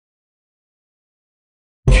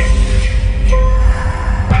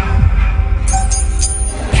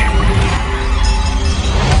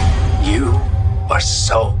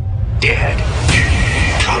dead.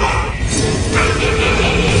 Come on.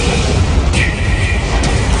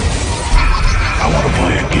 I want to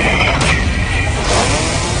play a game.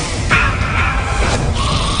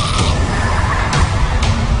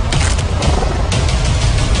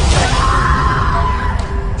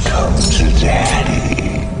 Come to daddy.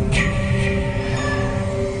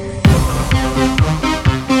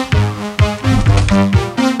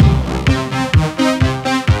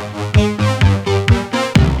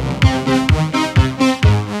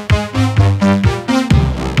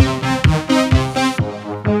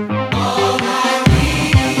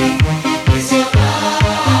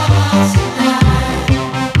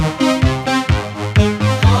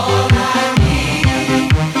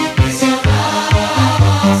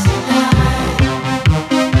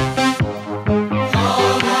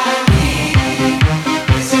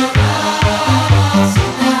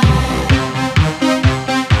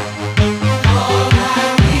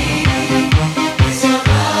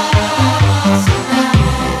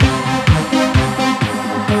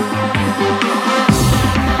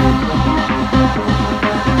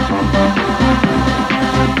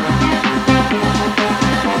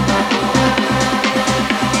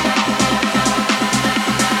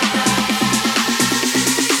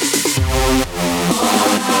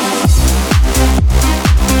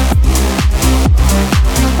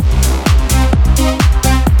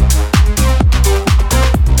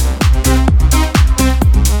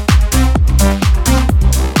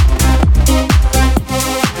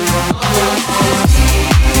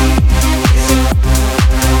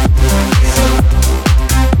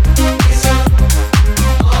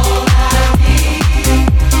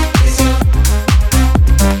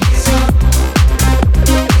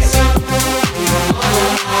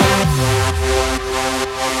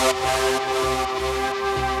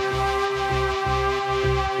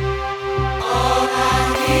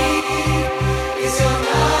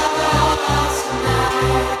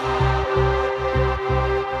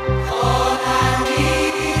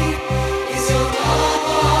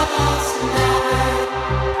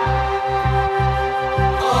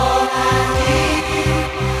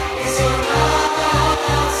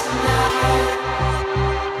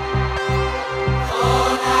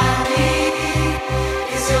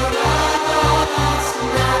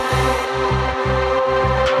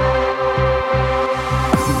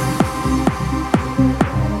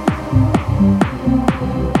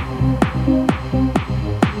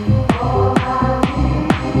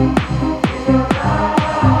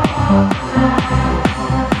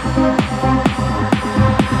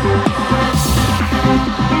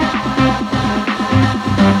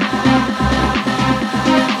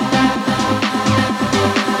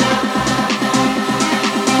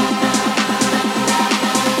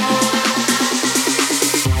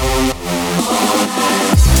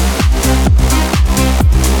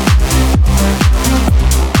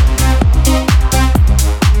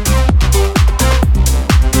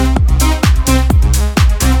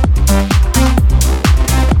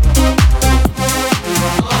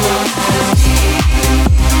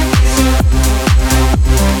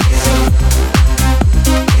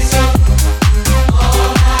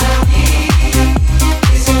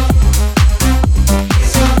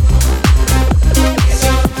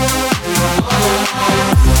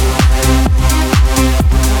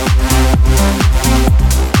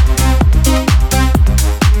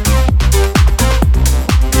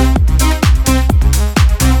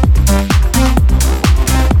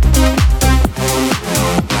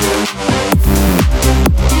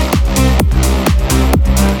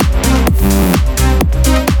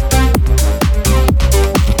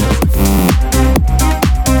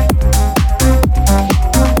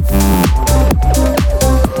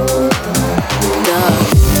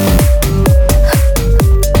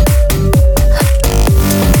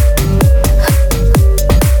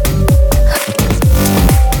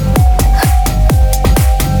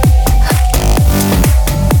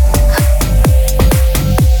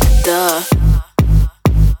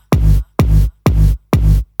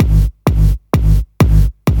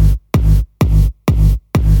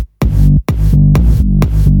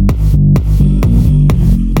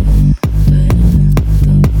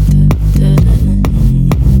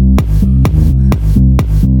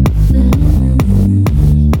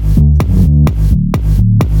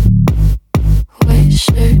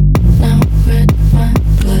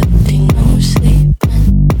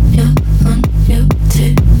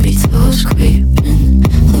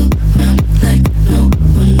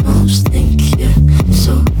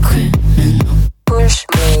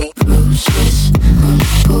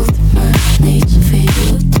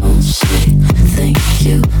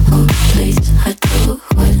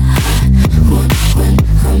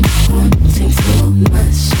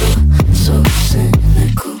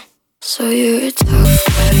 you're a tough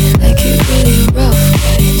guy, like you really rough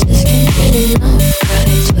guy. Just can't get enough guy.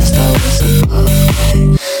 Twist all this above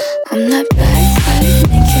guy. I'm that bad type,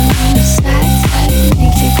 make your mama sad type,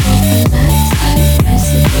 make your girlfriend mad type,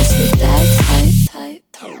 recipe that type.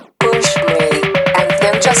 Push me, and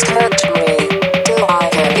then just hurt me, till I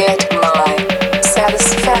can get my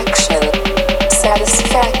satisfaction,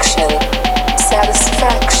 satisfaction,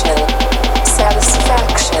 satisfaction,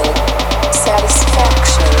 satisfaction,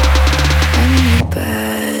 satisfaction. I'm a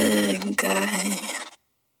bad guy.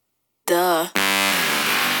 Duh.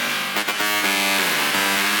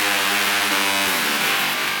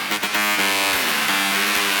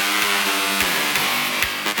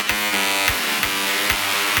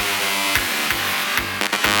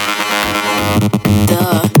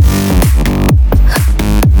 Duh.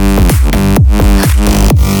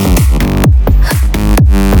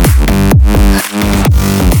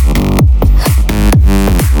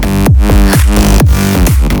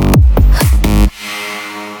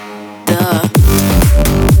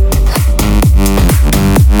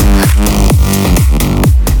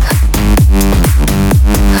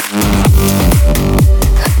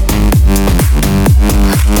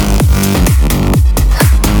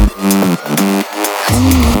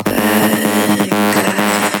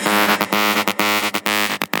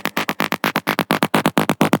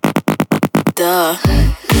 I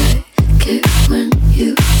like it when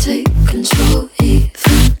you take control,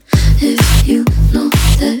 even if you know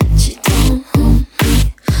that you don't own me.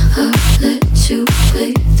 I'll let you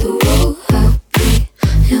play the role. I'll be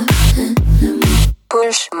your enemy.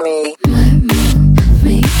 Push me. My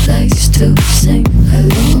mommy likes to sing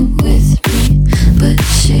along with me, but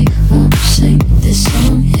she won't sing this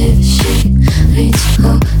song if she reads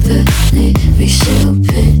all the lyrics. She'll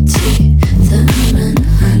pity the men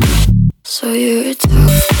I know. So you're a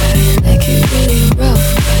tough guy, like you really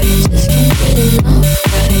rough guy. Just can't get enough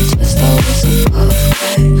guy. Twist all this above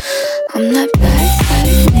guy. I'm that bad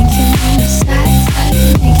type, make your mama sad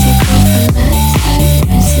type, make your girlfriend mad type,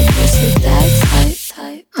 recipe that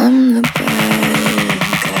type. I'm the bad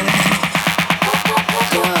guy.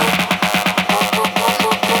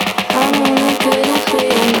 I'm only good at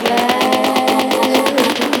being bad.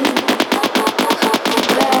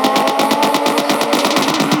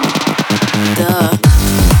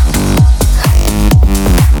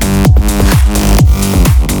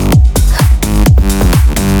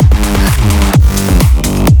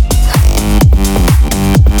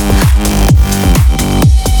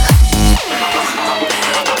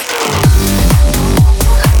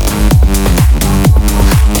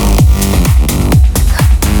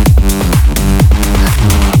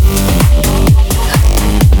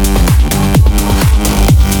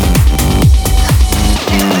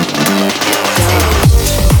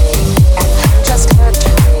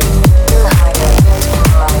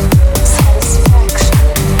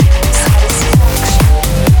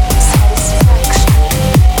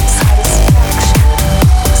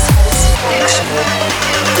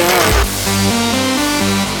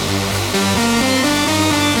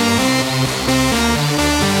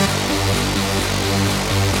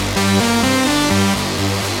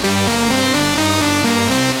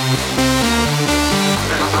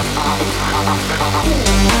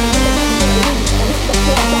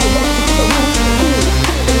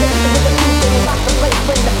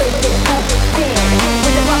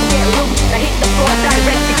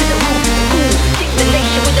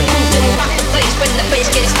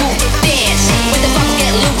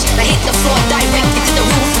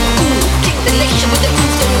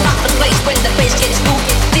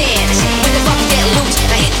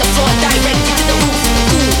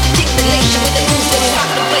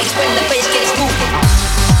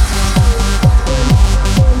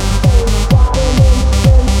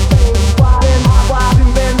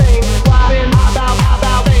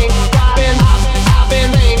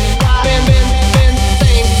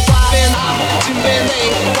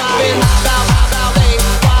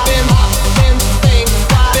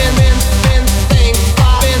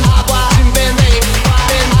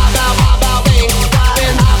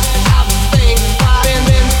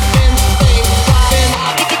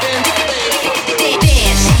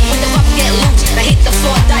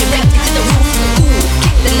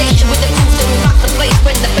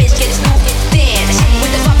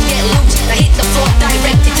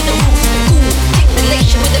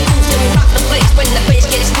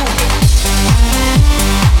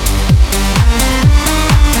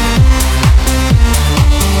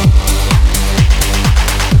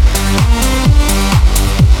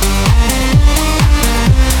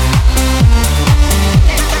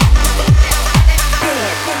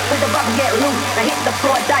 the rubber get loose. I hit the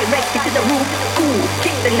floor directed to the roof. Ooh,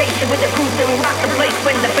 kick the nation with the groove and rock the place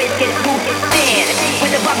when the bass gets moved. Dance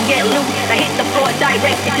when the rubber get loose. I hit the floor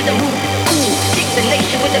directed to the roof. Ooh, kick the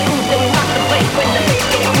nation with the groove and rock the place when the bass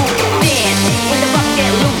gets moved. Dance when the rubber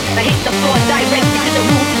get loose. I hit the floor directed to the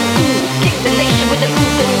roof. Ooh, kick the nation with the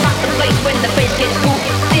groove and rock the place when the bass gets moved.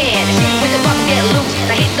 Dance when the rubber get loose.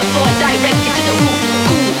 I hit the floor directed to the roof.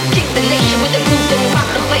 Ooh, kick the nation with the groove and rock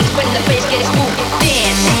the place when the bass gets moved.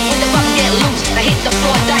 Dance when the rubber get loose. I hit the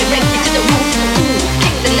floor directed to the roof. Ooh,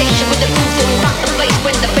 kick the nation with the groove and rock the place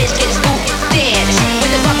when the bass gets moved. Dance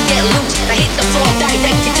when the rubber get loose. I hit the floor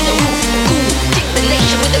directed to the roof. Ooh, kick the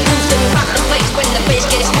nation with the groove and rock the place when the bass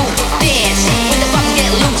gets moved. Dance when the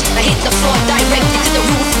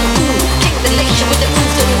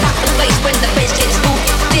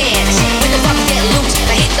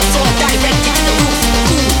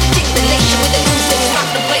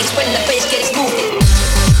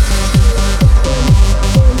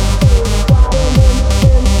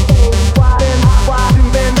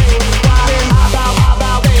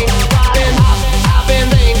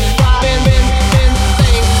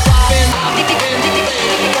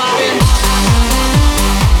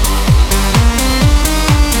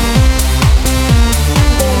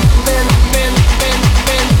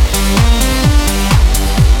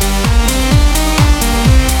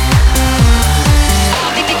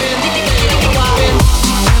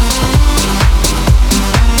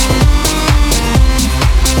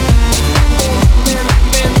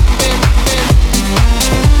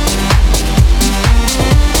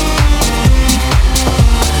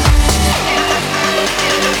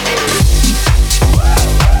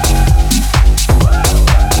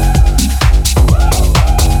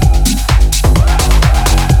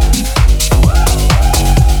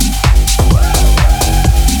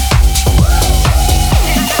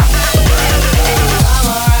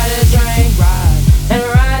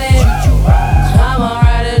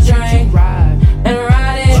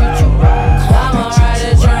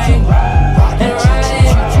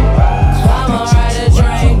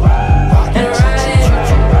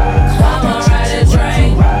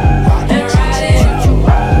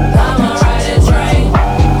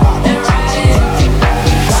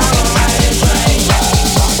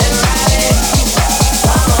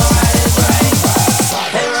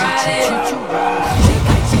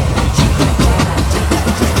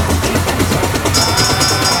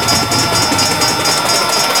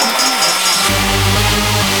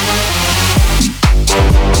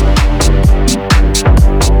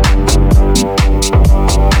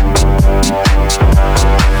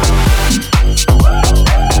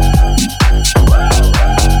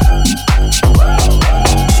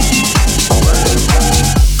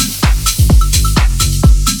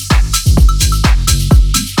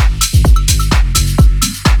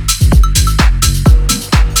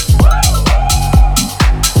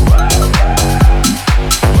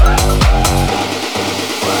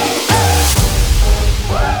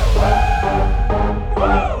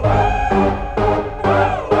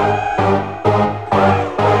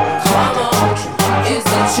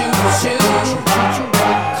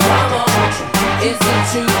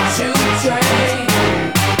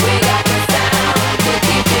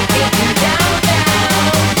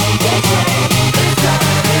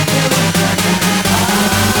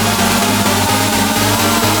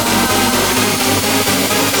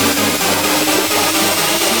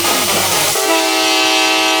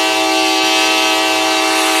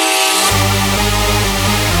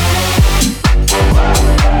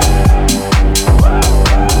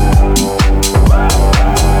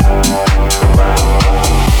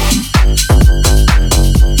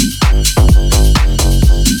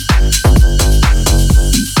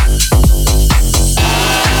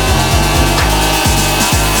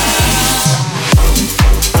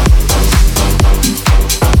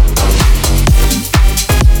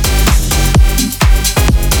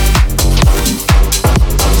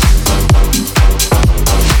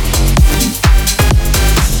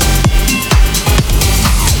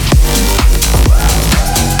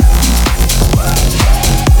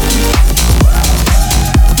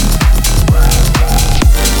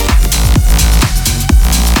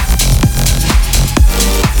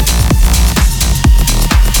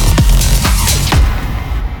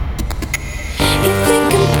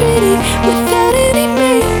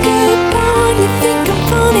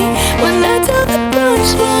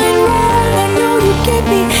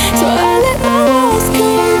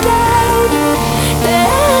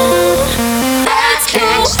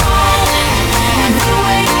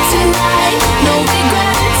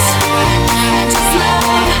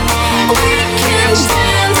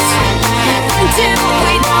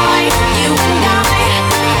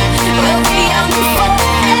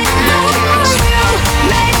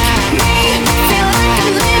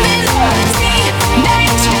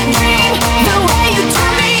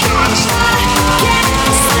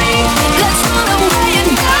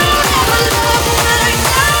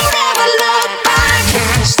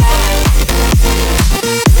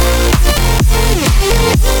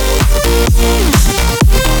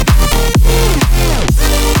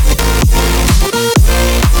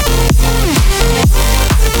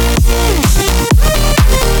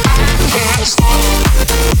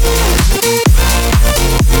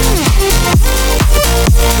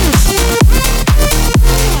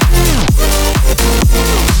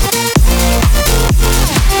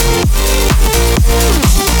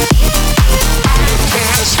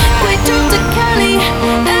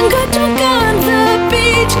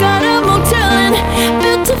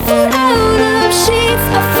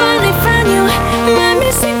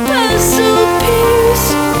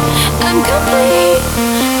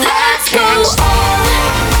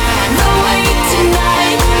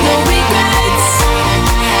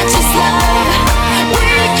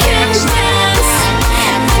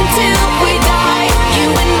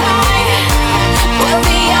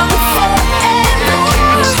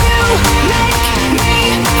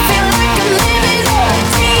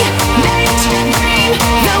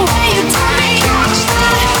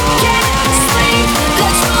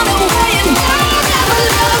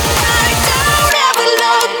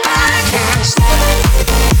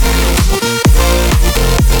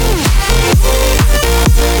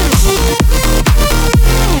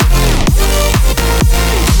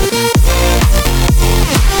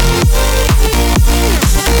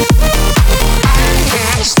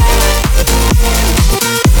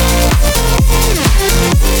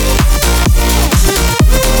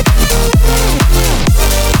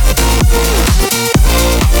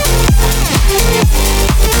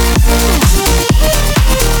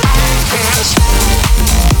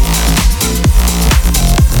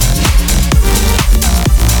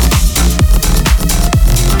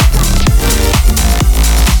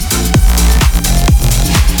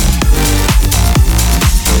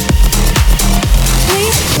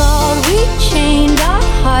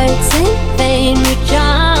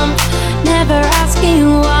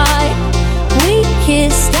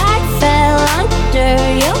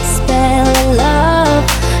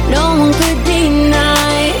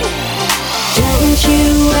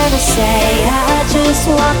say I just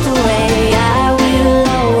walked away, I will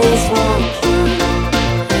always want you.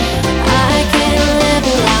 I can't live a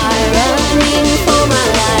lie, running for my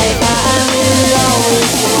life, I will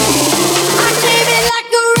always want you. I came in like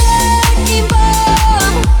a wrecking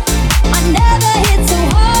ball, I never hit so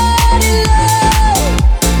hard in love.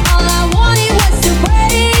 All I wanted was to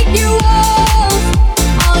break your walls,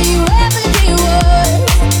 all you ever did was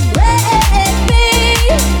wreck me.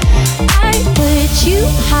 I put you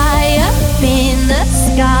high up in the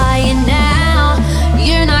sky, and now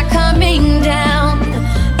you're not coming down.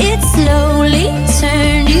 It slowly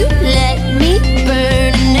turned, you let me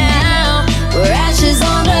burn, and now we're ashes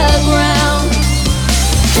on the ground.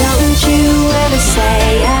 Don't you ever say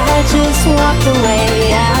I just walked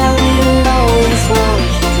away, I will always want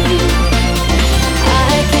you. I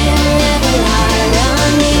can't live a lie,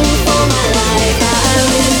 running for my life, I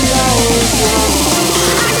will always want you.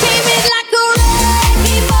 I came in like a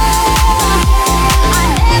wrecking ball, I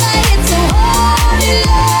never hit so hard in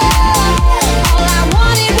love. All I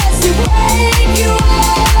wanted was to break you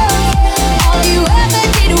off, all you ever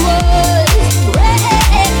did was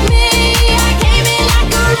wreck me. I came in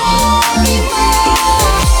like a wrecking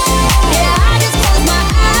ball, yeah, I just closed my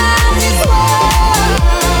eyes and swore,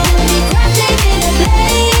 be crashing in a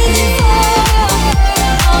blazing fall.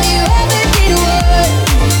 All you ever did was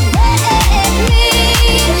wreck me.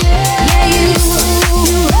 Yeah, you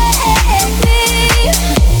wrecked me.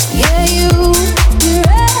 Yeah, you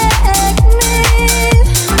wrecked me.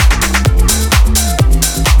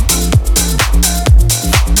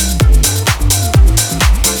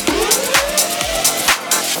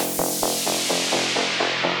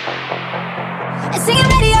 Singing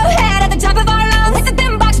Radiohead at the top of our lungs, with the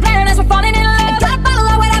boombox blaring as we're falling in love. Got a bottle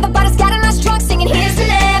of whatever, but it's got in us drunk, singing here's to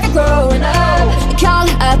never growing up. Call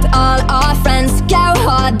up all our friends, go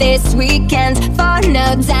hard this weekend for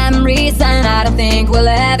no damn reason. I don't think we'll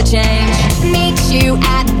ever change. Meet you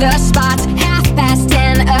at the spot,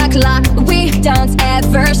 10:30. We don't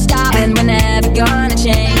ever stop, and we're never gonna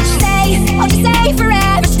change. Stay, won't you stay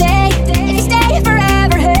forever? Stay, if you stay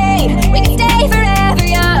forever, hey, we can stay forever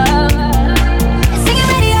young. Singing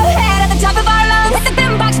Radiohead at the top of our lungs, with the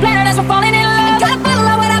boombox blaring as we're falling in love. Got a bottle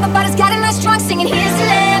of whatever, but it's got in us drunk, singing here's to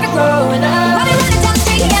never growing up. While we running down the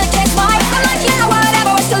street, yeah, it takes my. I'm like, yeah,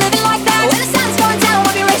 whatever, we're still living like that. When the sun's going down,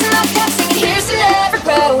 we'll be raising our cups, singing here's to never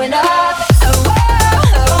growing up.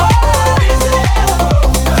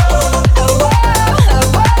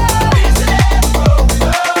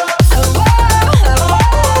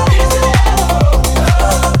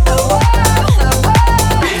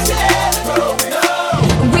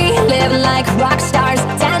 We live like rock stars,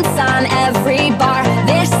 dance on every bar.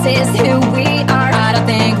 This is who we are, I don't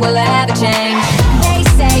think we'll ever change. They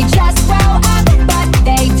say just grow up, but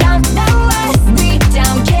they don't know us. We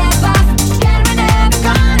don't give up, and we're never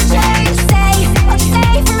gonna change. Stay, won't you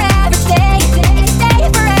stay forever? Stay, if you stay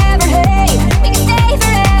forever, hey, we can stay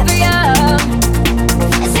forever young.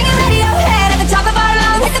 Singing Radiohead at the top of our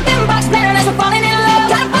lungs, with the boombox blaring as we're falling in love.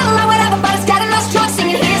 Got a bottle of whatever, but it's got in us drunk,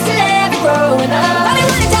 singing here's to never growing up. While we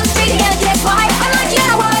running down the street, yeah, it gets wide. I'm like,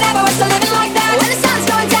 yeah, whatever, we're still living like that. When the sun's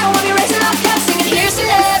going down, we'll be raising our cups, singing here's to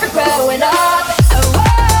never growing up. Singing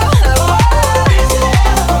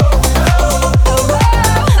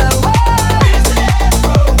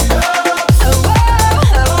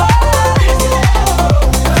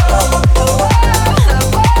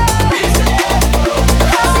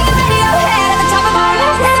Radiohead at the top of our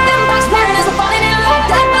lungs, with the boombox blaring as we're falling in love.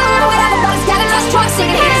 Got a bottle of whatever, but it's got in us drunk,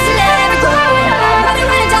 singing here's to never growing up. While we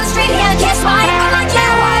running down the street, yeah, it gets wide. I'm like,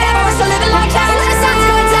 yeah, whatever, we're still living like that. When the sun's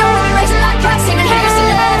going down, we'll be raising our cups, singing here's to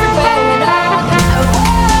never growing up.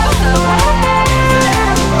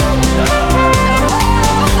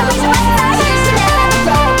 Here's to never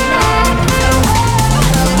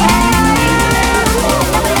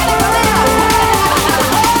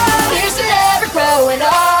growing up. Here's to never growing up.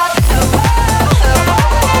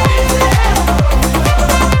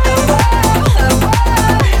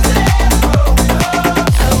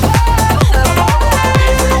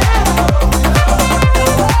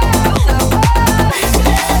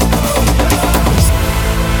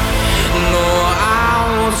 No, I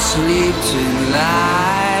won't sleep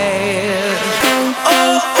tonight. Oh,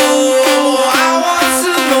 I want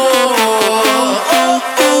some more.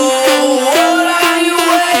 Oh, what are you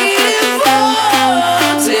waiting for?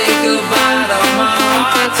 Take a bite of my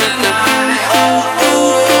heart tonight. Oh,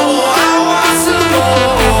 I want some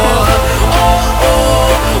more.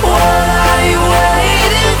 Oh, what are you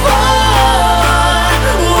waiting for?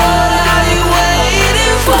 What are you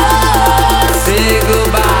waiting for? Say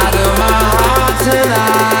goodbye to my heart tonight.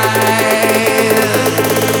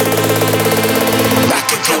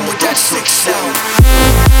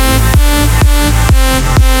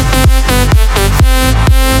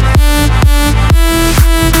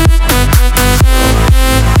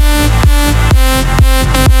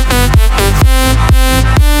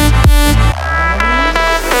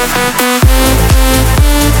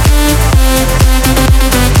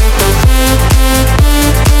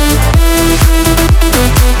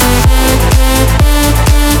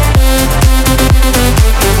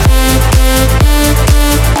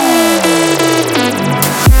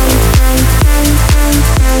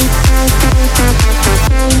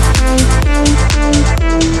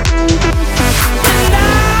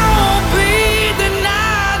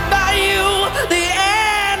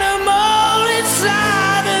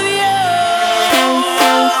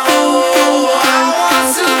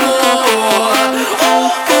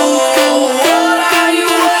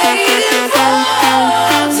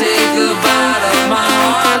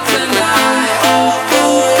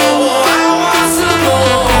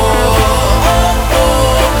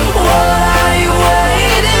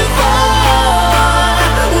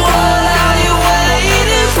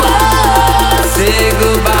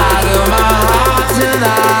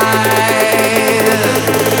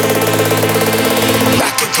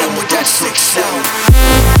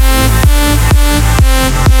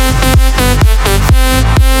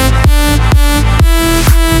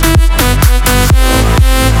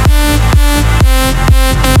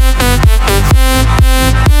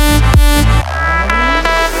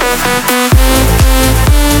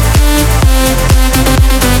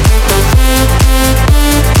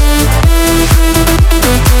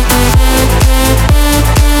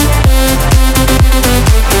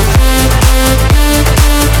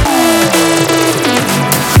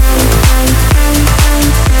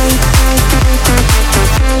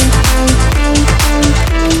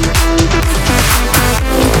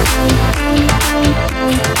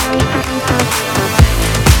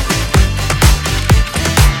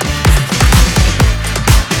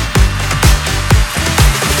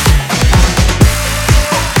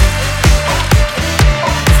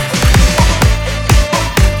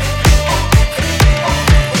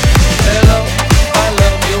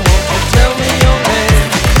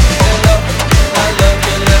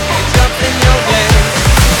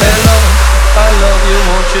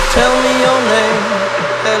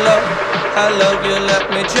 love you, let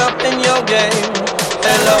me jump in your game.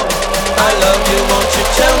 Hello, I love you, won't you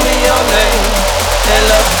tell me your name?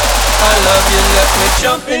 Hello, I love you, let me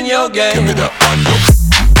jump in your game. Give me that one.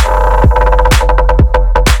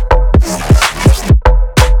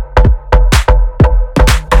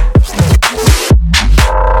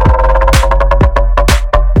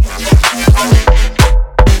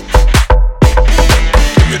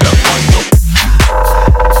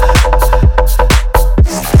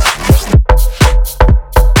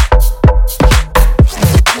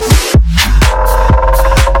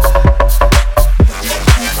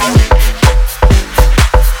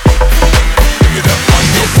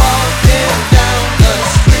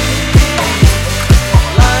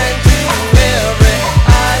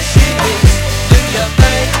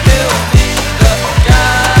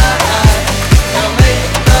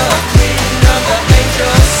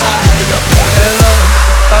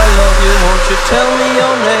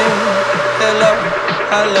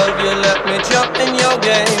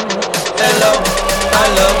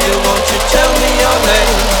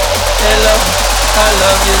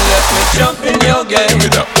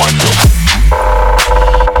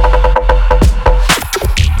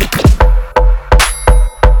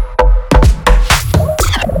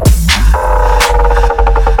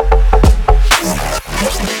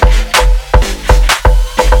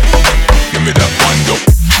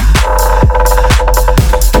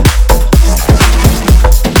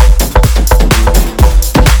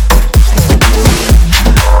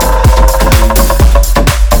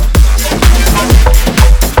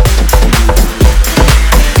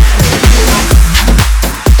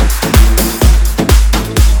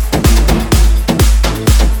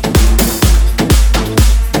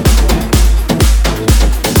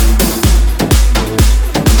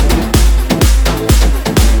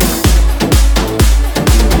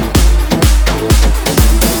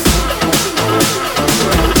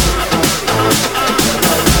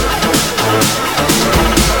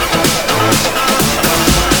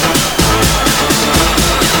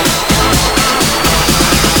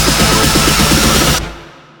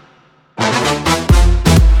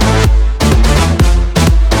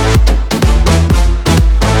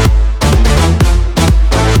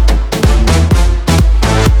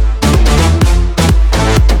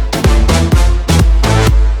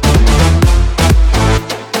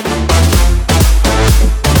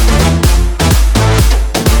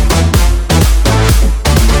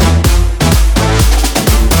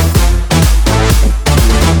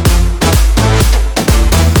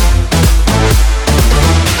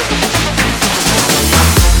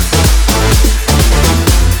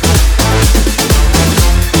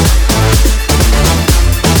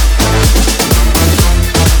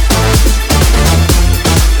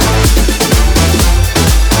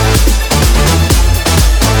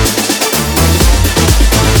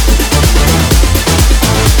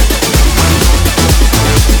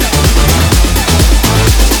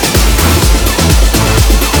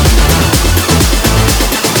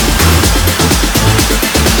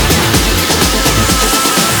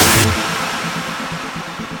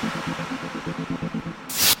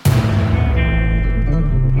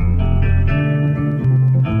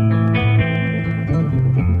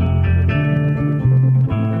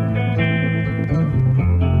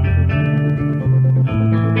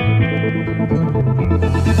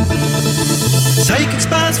 Taking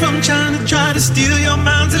spies from China try to steal your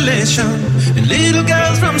mind's elation. And little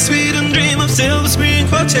girls from Sweden dream of silver screen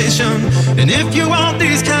quotation. And if you want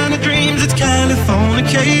these kind of dreams, it's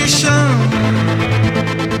Californication.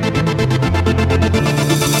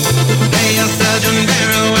 They are surgeon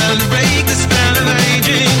very well to break the spell of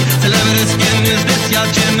aging. Celebrity skin, is this your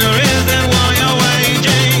gender? Is that why you're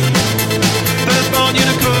waging? Firstborn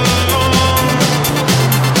unicorn,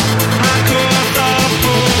 hardcore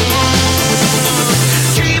softball.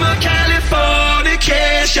 Dream of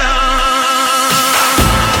Californication.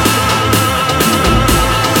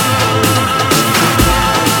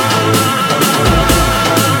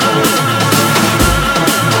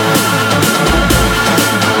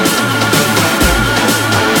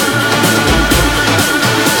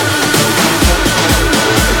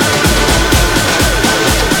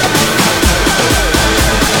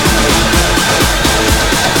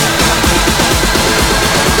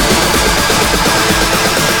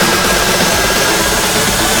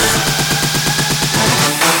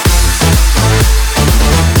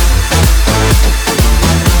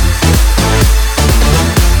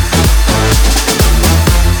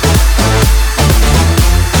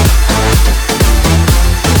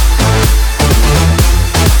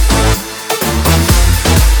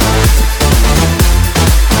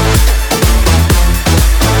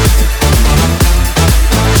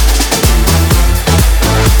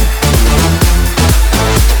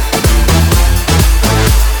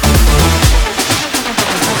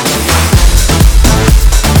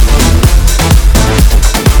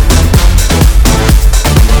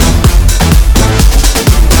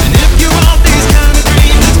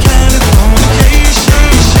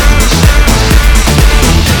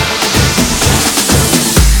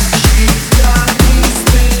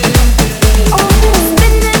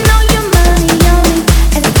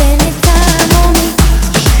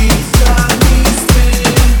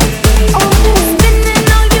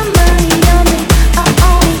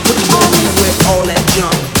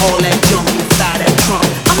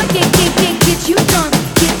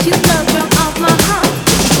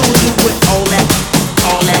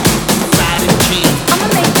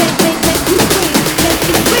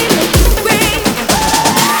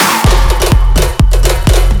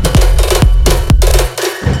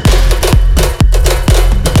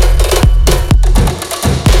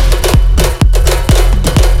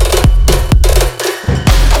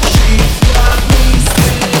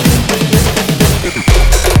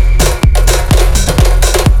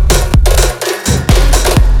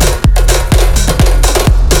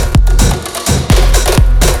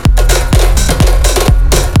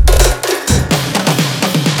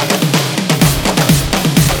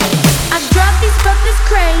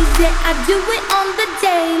 Yeah, I do it on the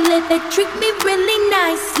daily. They treat me really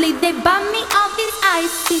nicely. They buy me all these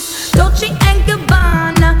ices, Dolce and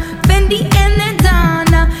Gabbana, Fendi and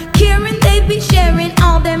Adana. Karen, they be sharing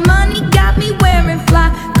all their money, got me wearing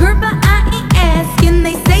fly. Girl, but I ain't asking.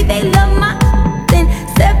 They say they love my then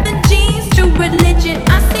 7 jeans, true religion.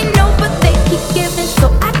 I say no, but they keep giving,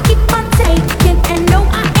 so I keep on taking. And no,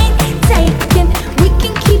 I ain't taking. We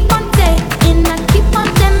can keep on dating. I keep on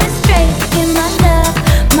demonstrating my love,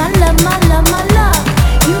 my love, my love, my love.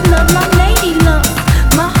 You love my lady love,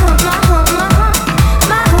 my hump, my hump, my hump,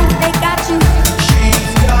 my hump. They got you. She's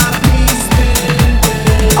got me spinning.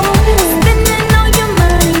 Oh, spending all your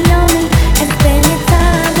money on me and spending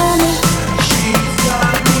time on me. She's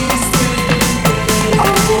got me spinning.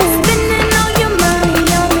 Oh, spending all your money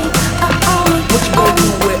on me, on me. What you gonna do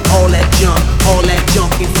with all that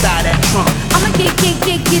junk inside that trunk? I'ma get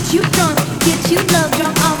you drunk, get you love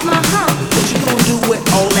drunk off my hump. What you gonna do with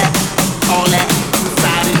all that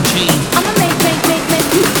inside the jeans? I'ma make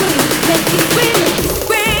you scream, make you scream.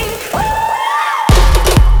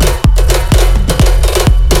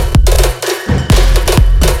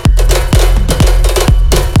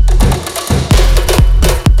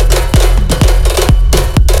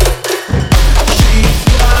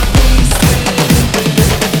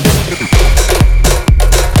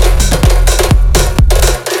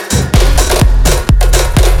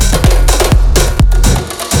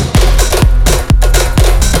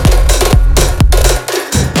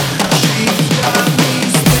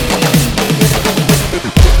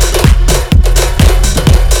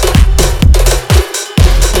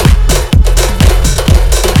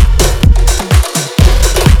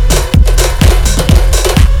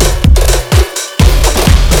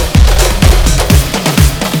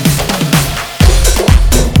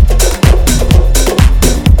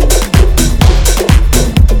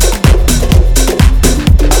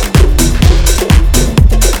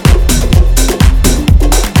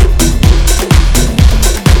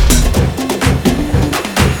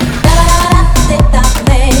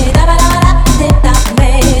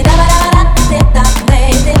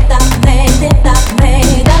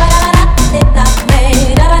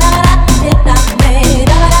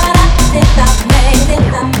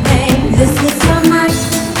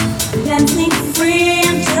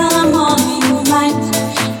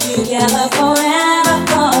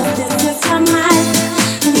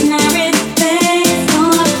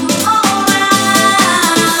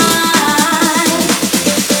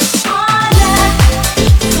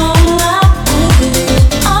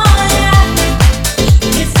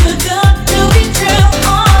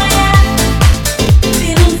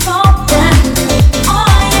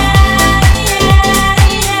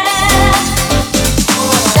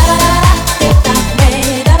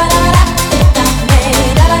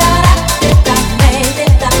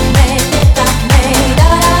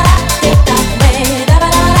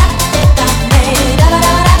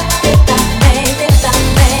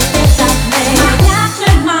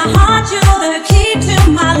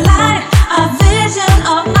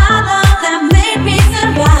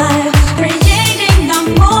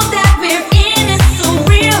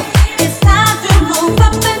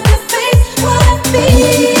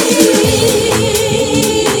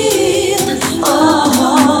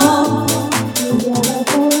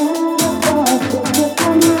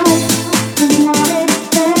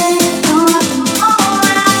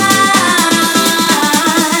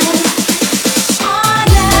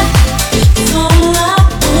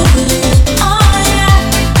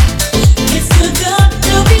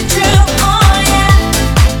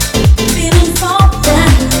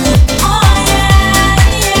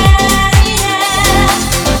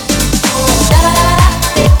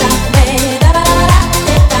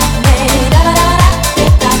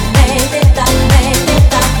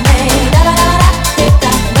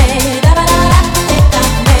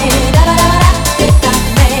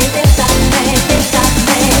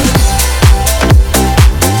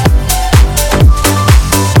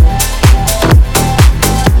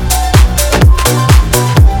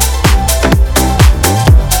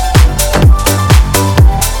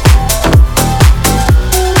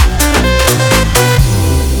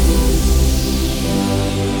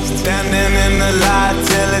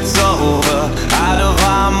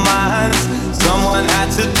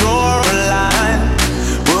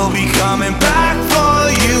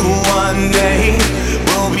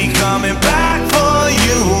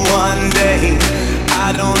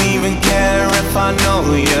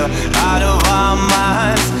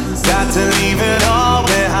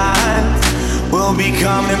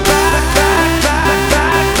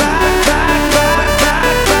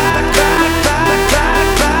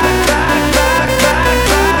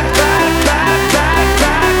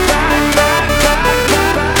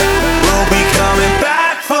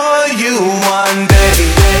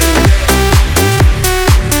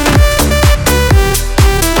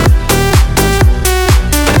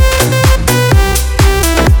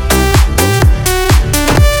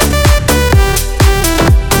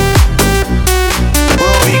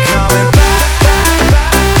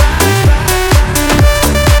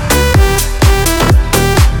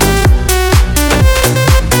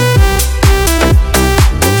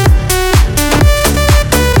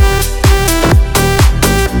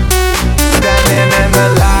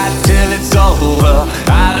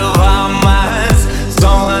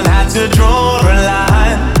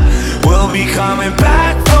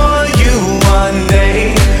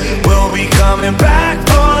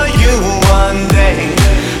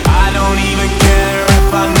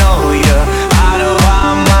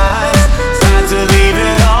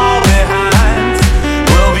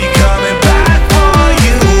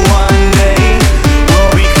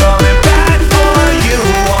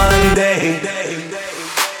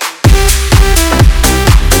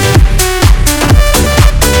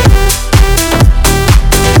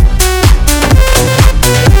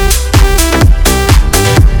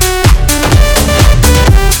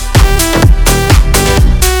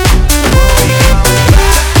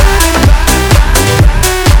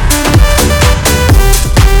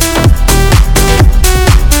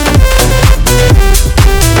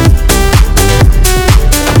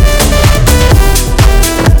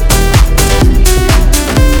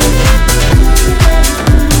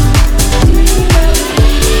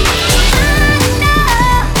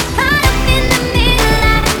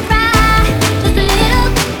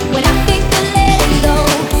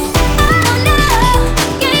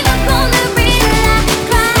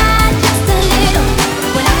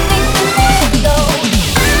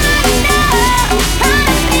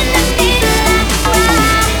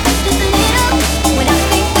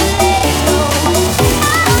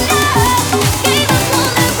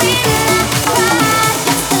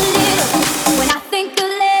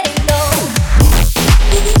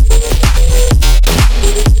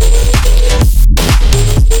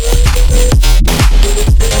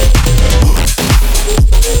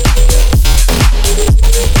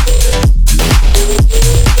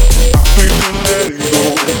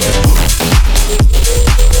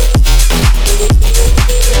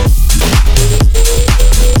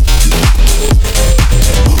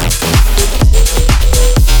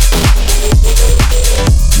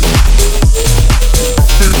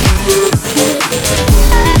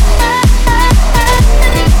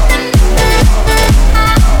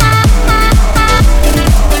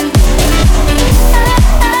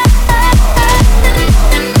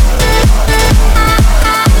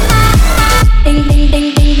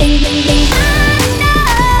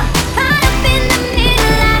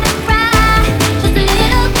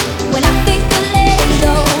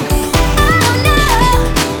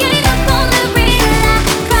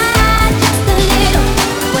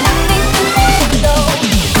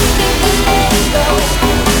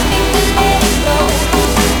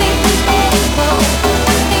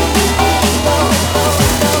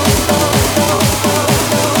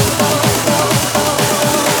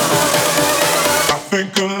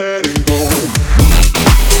 think I'm letting go.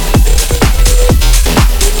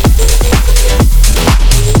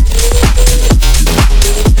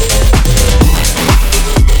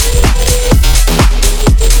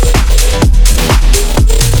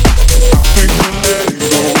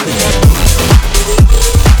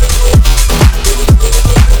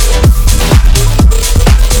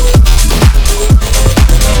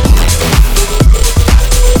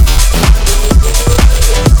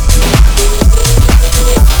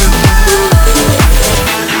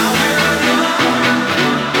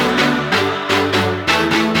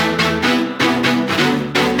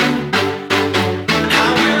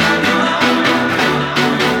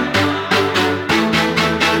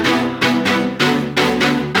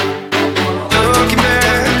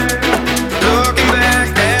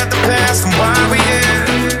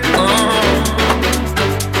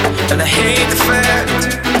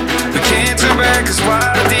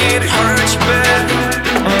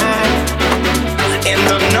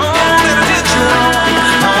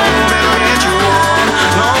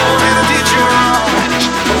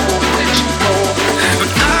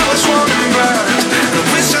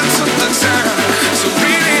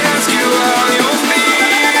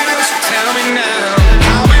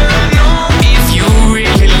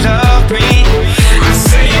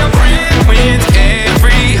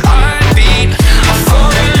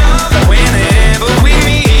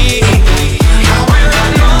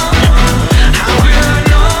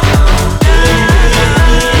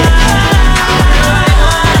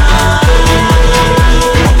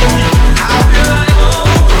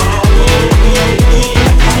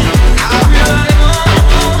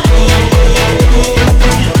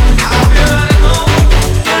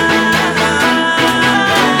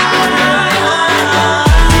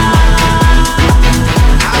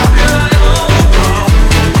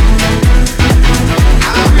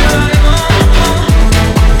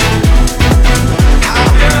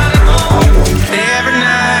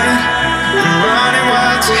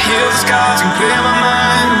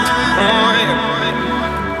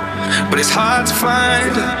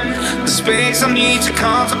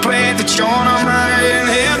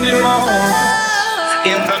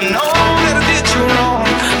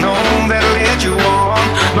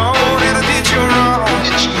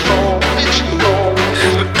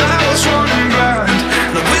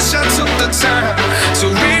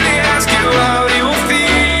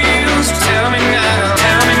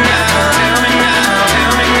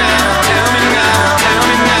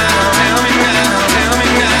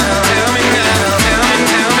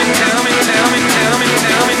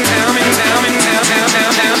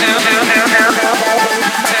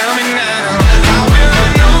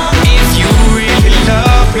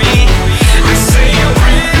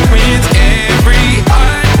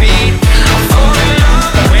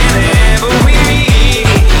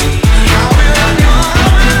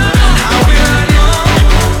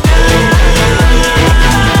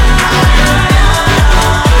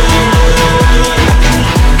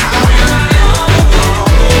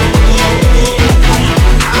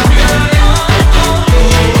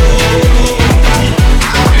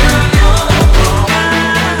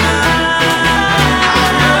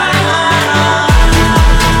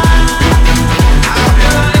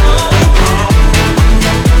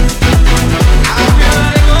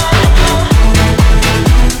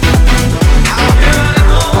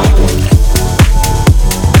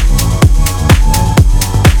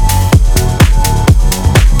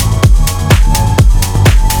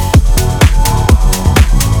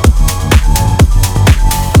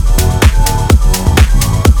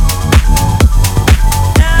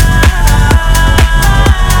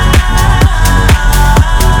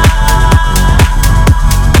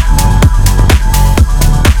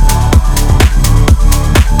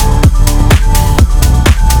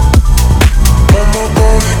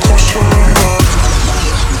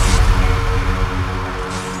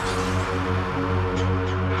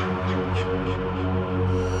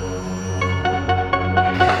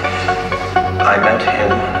 I met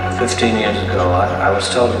him 15 years ago. I was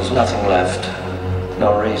told there was nothing left.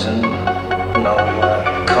 No reason, no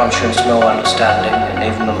conscience, no understanding, and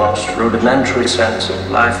even the most rudimentary sense of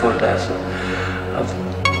life or death, of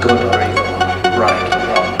good or evil, right or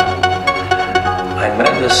wrong. I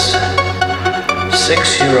met this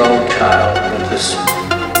 6-year-old child with this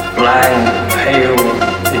blank, pale,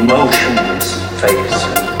 emotionless face,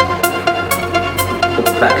 the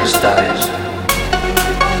blackest eyes,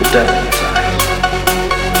 the devil's eyes.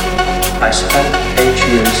 I spent 8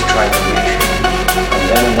 years trying to reach him, and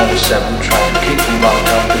then another 7 trying to keep him locked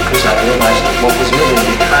up because I realized that what was living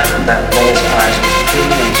behind that boy's eyes was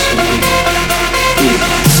pure and simply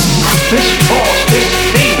evil. This force, this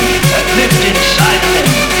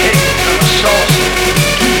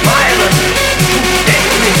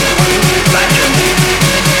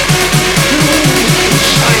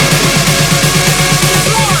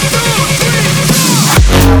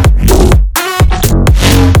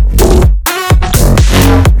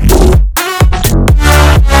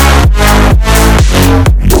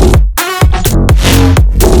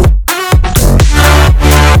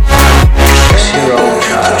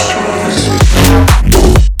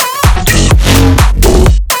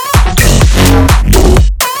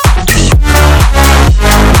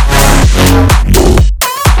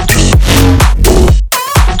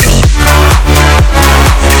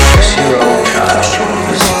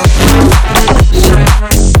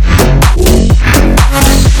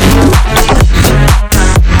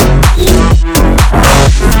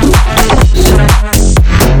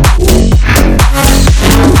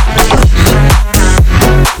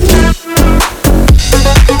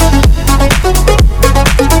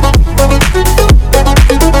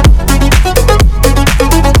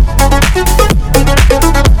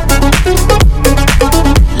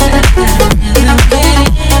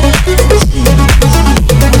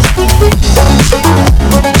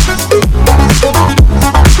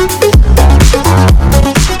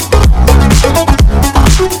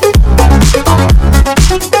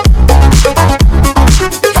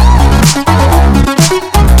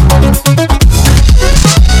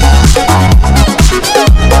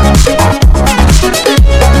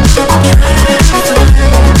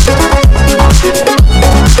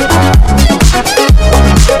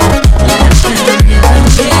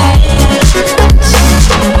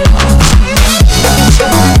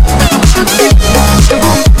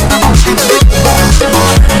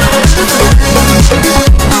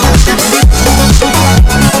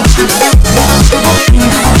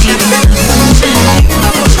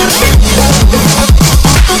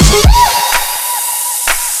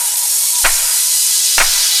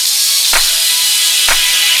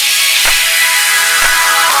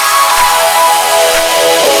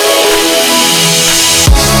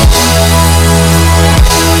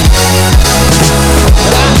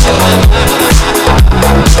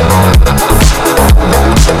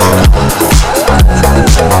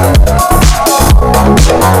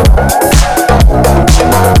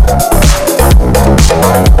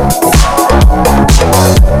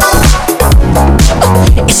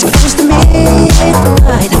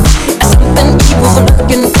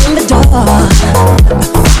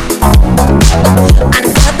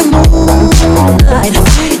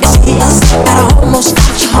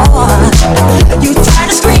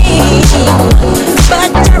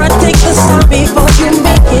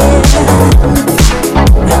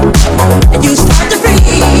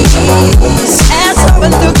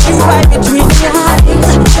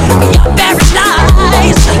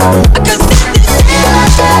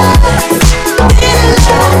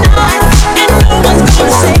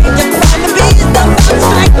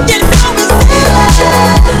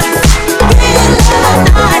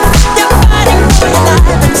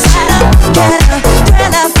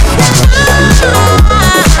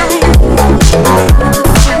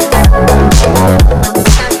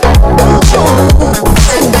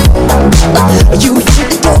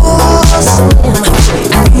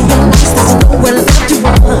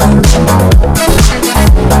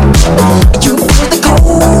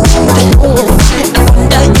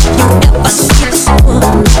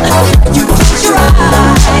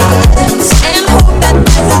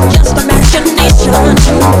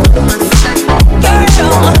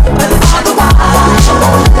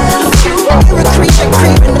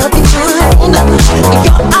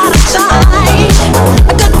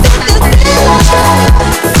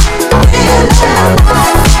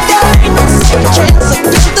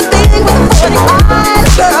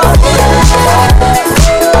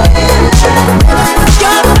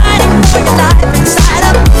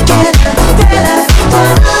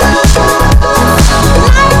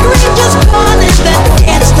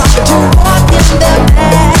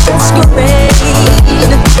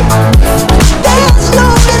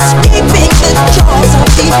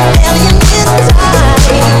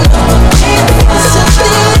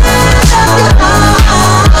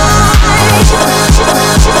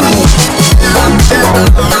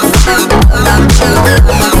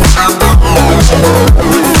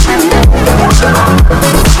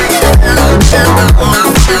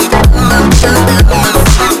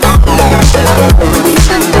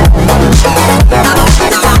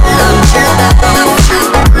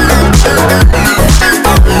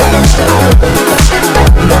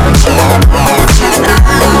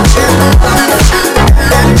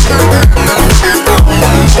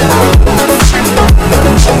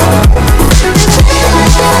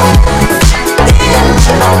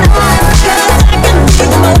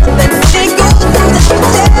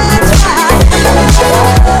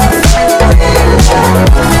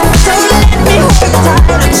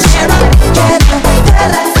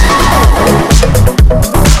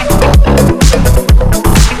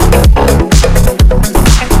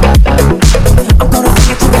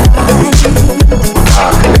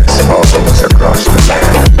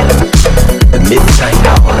midnight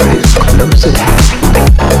hour is close at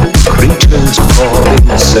hand. Creatures call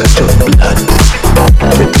in search of blood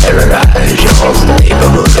to terrorize your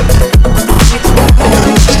neighborhood.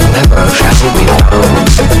 Never shall be found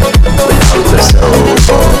without the soul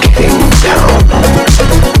for getting down.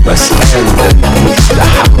 Must stand beneath the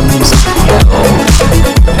hounds of hell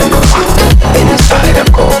and rot inside a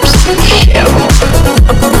corpse's shell.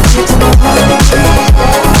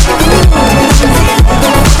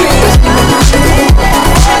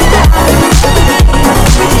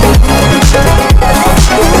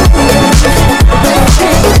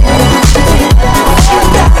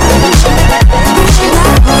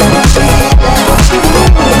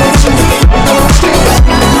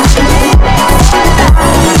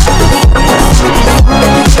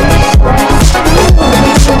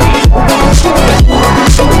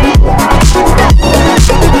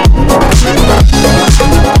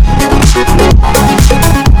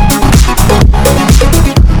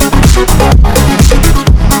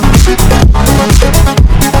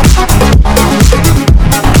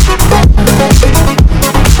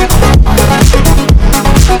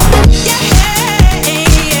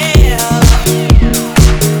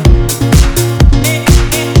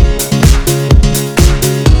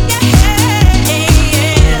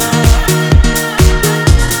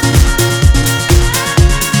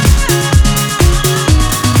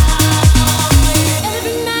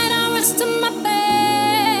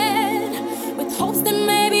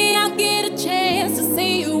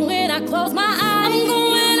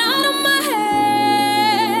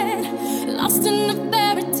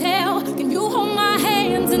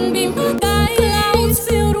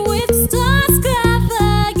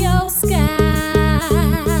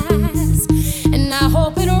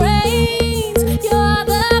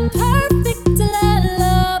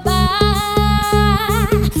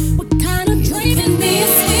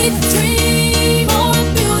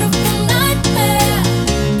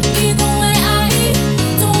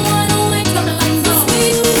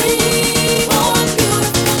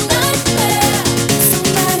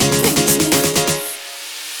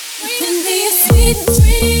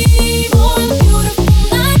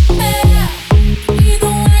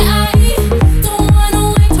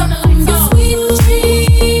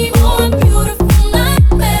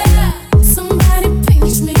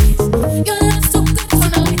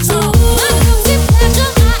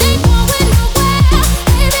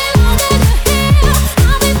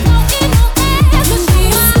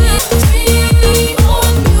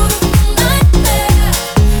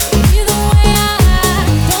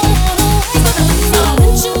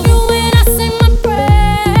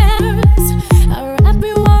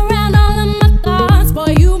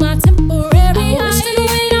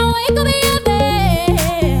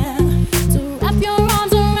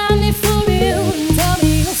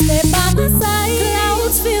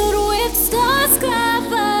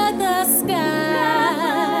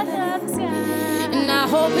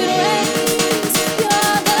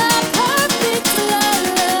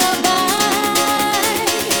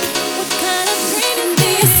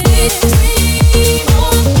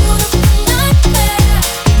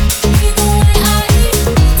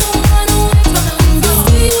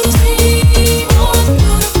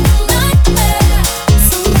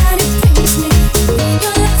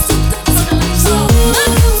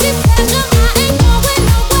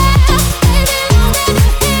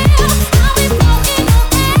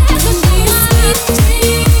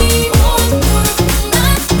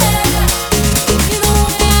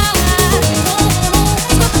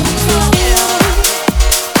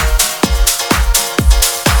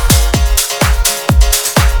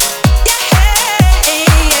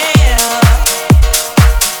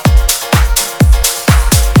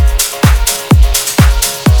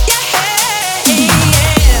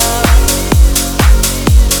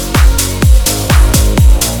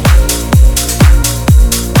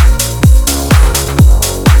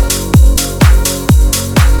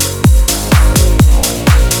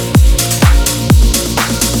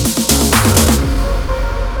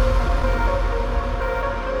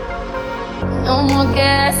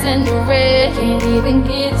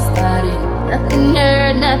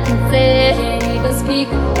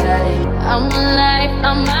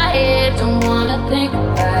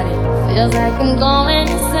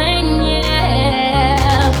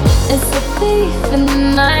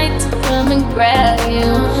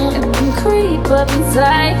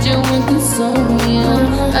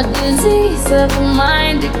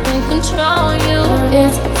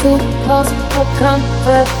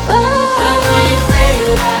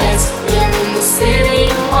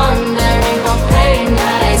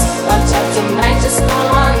 Watch out, you might just go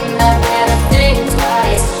under. Better think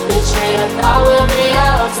twice. Betray a I will be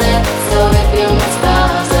altered. So if you must bow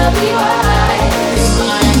to be wise,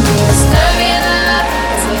 remind me to stir me up.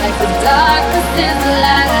 It's like the darkness is the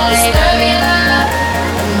light. Stir me up.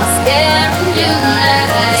 Am I scared of you?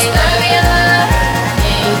 Stir me up.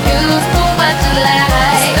 Ain't used for what you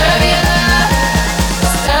like. Stir me up.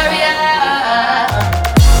 Stir me up.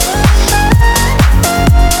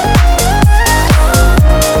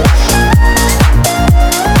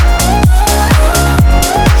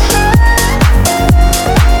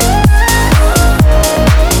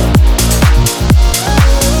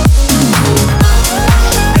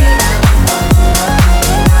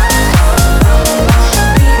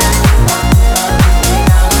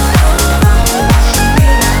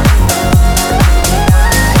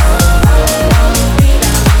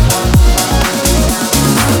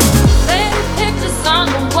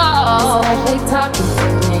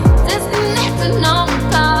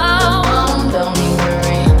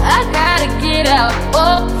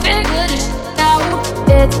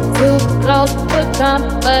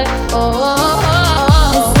 Comfort, it's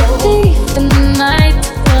a thief in the night to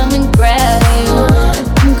come and grab you. It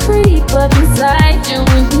can creep up inside you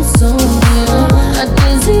and consume you. A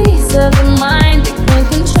disease of the mind that can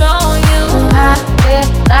control you. I feel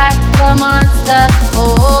like a monster.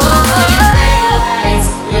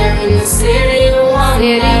 You're in the city of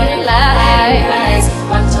wonder. City lights.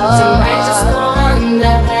 Watch out to right to storm.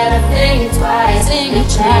 Never had a thing twice. Sing a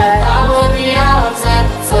track. I will be outside.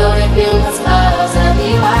 So if you must pause, I'll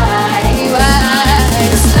be wise.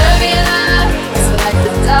 Stir me up. It's like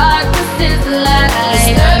the darkness is the light.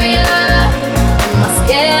 Stir me up. Am I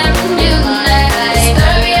scared of you?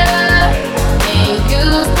 Stir me up. Ain't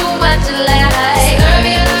used to what you like. Stir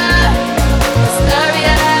me up. Stir me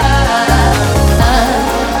up.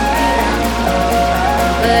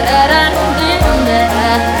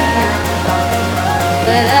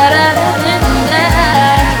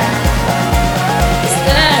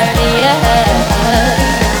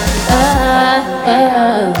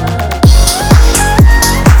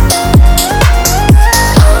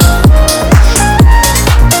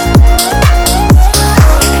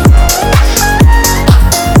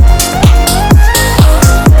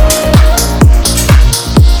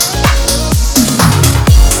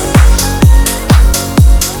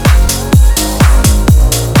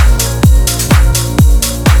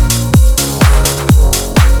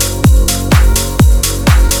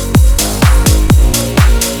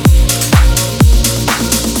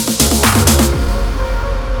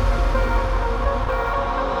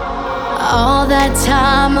 All that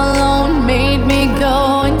time alone made me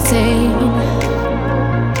go insane.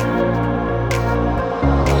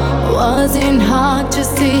 Wasn't hard to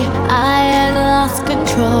see I had lost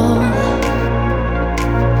control.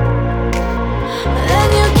 Then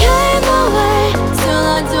you came away, still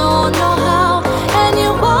I don't know how. And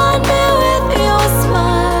you want me with your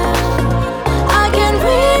smile. I can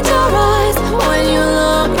read your eyes when you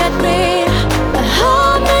look at me.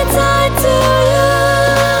 Hold me tight to you.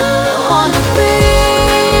 Wanna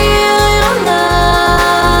feel your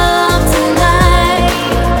love tonight.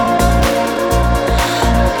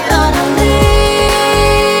 Gonna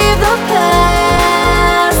leave the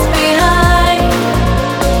past behind.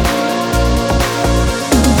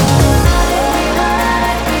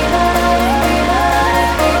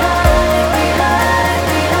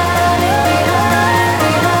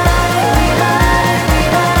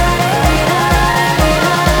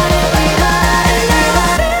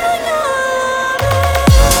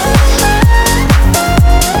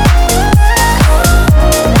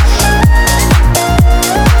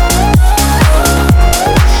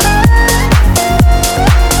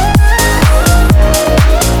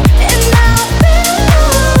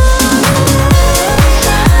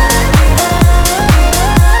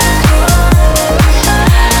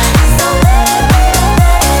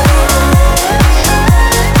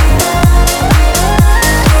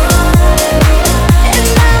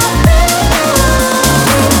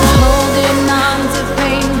 Holding on to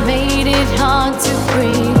pain made it hard to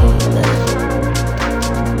breathe.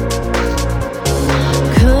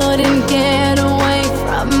 Couldn't get away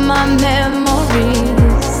from my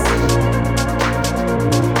memories.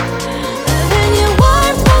 Then you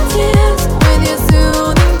wiped my tears with your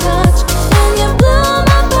soothing touch, and you blew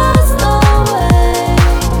my past away.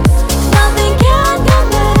 Nothing can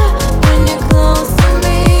compare when you're close to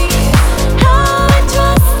me. How I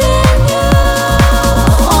trust in you.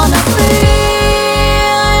 Wanna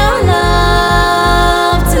feel your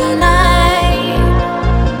love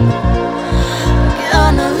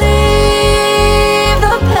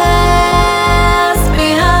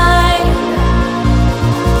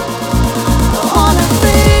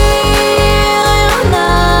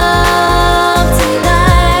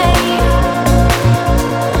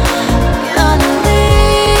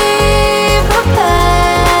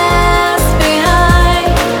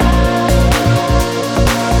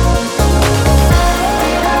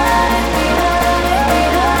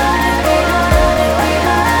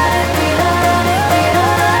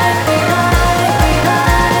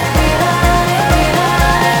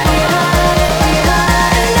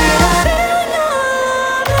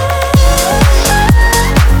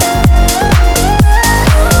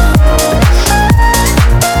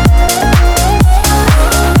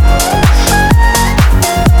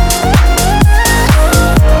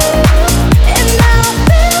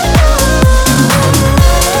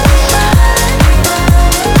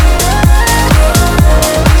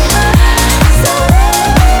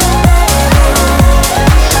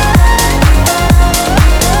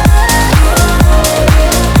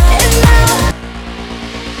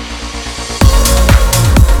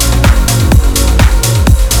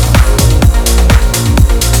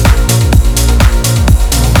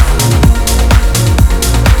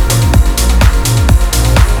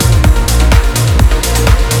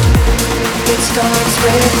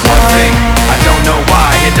one thing, I don't know why.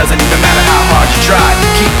 It doesn't even matter how hard you try.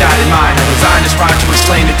 Keep that in mind. I designed this rhyme to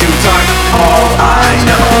explain in due time. All I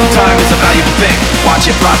know, time is a valuable thing. Watch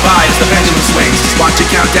it fly by as the pendulum swings. Watch it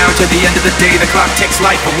count down to the end of the day. The clock takes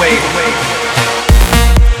life away.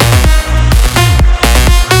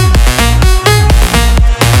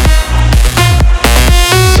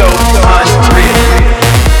 So unreal.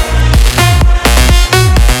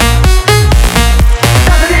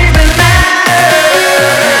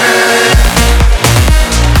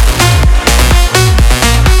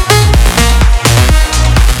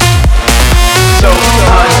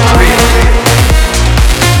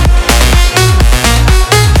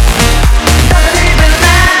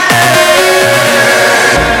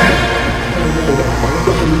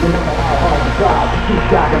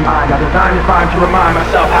 I designed this rhyme to remind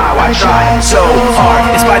myself how I tried so hard.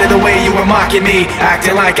 In spite of the way you were mocking me,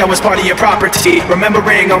 acting like I was part of your property,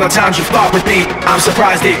 remembering all the times you fought with me, I'm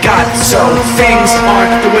surprised it got so. Things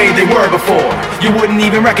aren't the way they were before. You wouldn't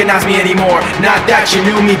even recognize me anymore. Not that you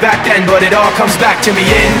knew me back then, but it all comes back to me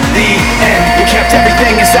in the end. You kept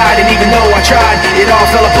everything inside, and even though I tried, it all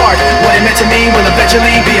fell apart. What it meant to me will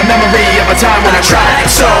eventually be a memory of a time when I tried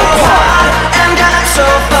so hard and got so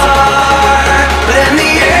far, but in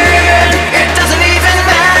the end, it doesn't even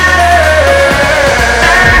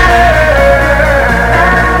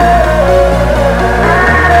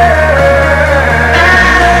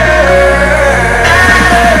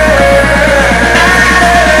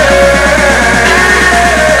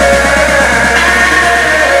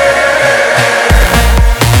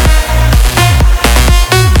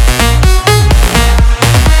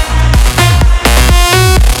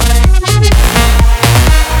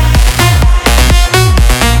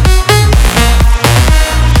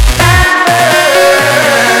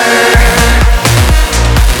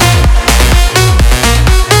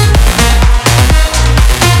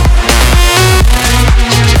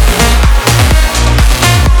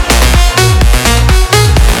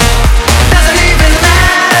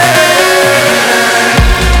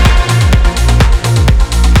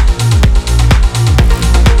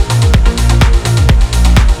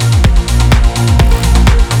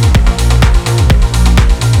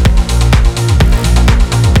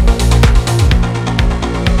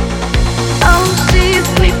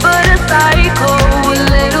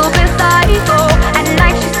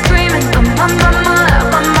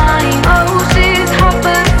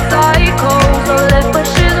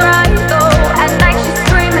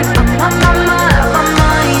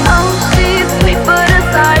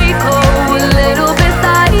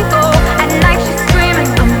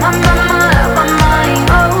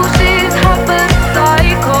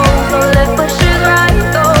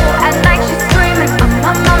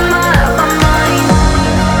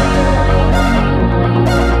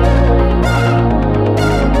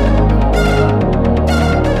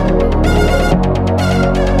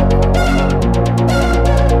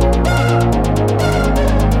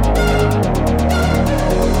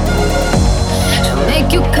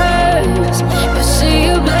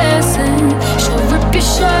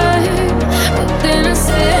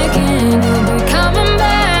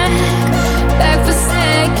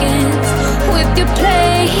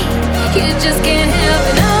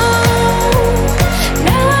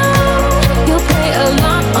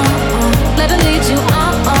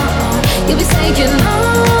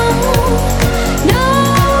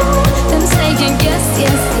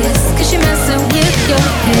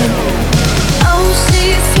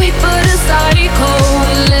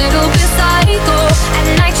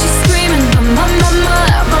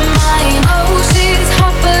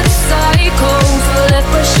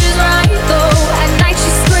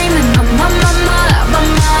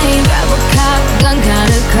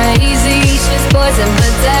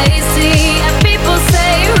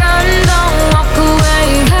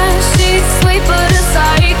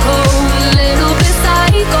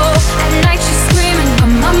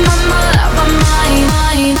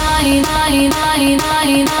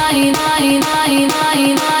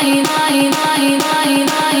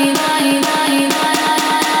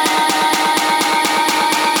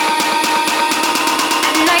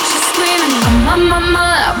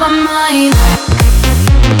my mind.